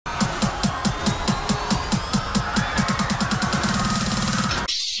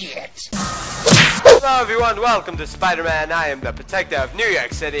Hello everyone, welcome to Spider-Man. I am the protector of New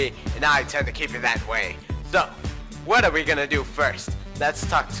York City, and I intend to keep it that way. So, what are we gonna do first? Let's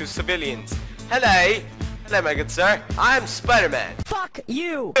talk to civilians. Hello. Hello, my good sir. I'm Spider-Man. Fuck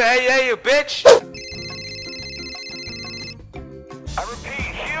you! Hey, you bitch! I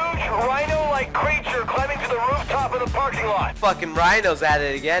repeat, huge rhino-like creature climbing to the rooftop of the parking lot. Fucking Rhino's at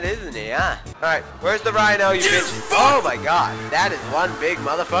it again, isn't he, huh? Alright, where's the Rhino, you bitch? Oh my god, that is one big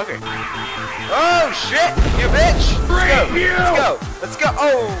motherfucker. Oh shit, you bitch! Let's go, let's go,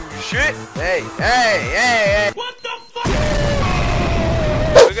 oh shit! Hey! What the fuck?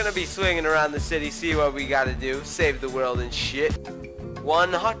 We're gonna be swinging around the city, see what we gotta do, save the world and shit.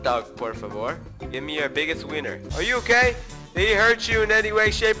 One hot dog, por favor. Give me your biggest wiener. Are you okay? Did he hurt you in any way,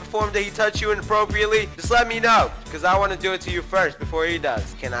 shape, or form? Did he touch you inappropriately? Just let me know, because I want to do it to you first before he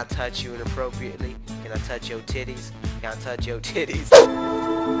does. Can I touch you inappropriately? Can I touch your titties? Can I touch your titties?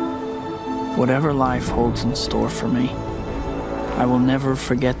 Whatever life holds in store for me, I will never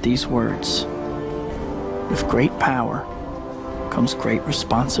forget these words. With great power comes great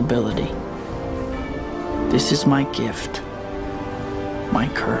responsibility. This is my gift, my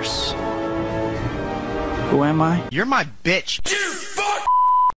curse. Who am I? You're my bitch.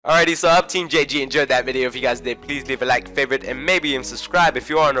 Alrighty, so I hope Team JG enjoyed that video. If you guys did, please leave a like, favorite, and maybe even subscribe if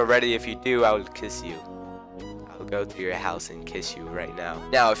you aren't already. If you do, I will kiss you. I'll go to your house and kiss you right now.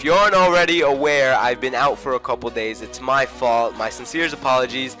 Now, if you aren't already aware, I've been out for a couple days. It's my fault. My sincerest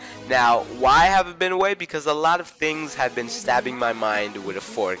apologies. Now, why have I been away? Because a lot of things have been stabbing my mind with a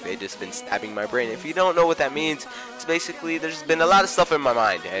fork. They've just been stabbing my brain. If you don't know what that means, it's basically there's been a lot of stuff in my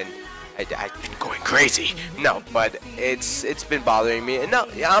mind, and I've been going crazy. No, but it's been bothering me. And no,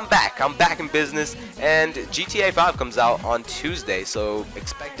 yeah, I'm back in business. And GTA 5 comes out on Tuesday, so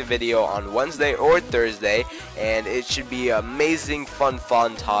expect a video on Wednesday or Thursday, and it should be amazing fun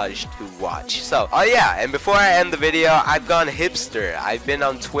Funtage to watch. So, oh yeah, and before I end the video, I've gone hipster. I've been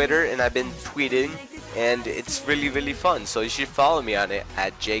on Twitter and I've been tweeting, and it's really fun. So you should follow me on it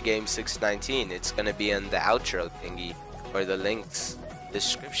at jgame619. It's gonna be in the outro thingy or the links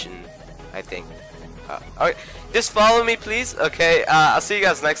description, I think. Alright, just follow me please. Okay, I'll see you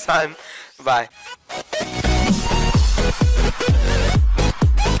guys next time. Bye.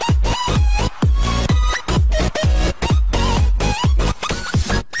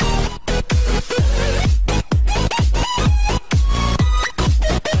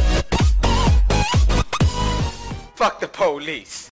 Fuck the police.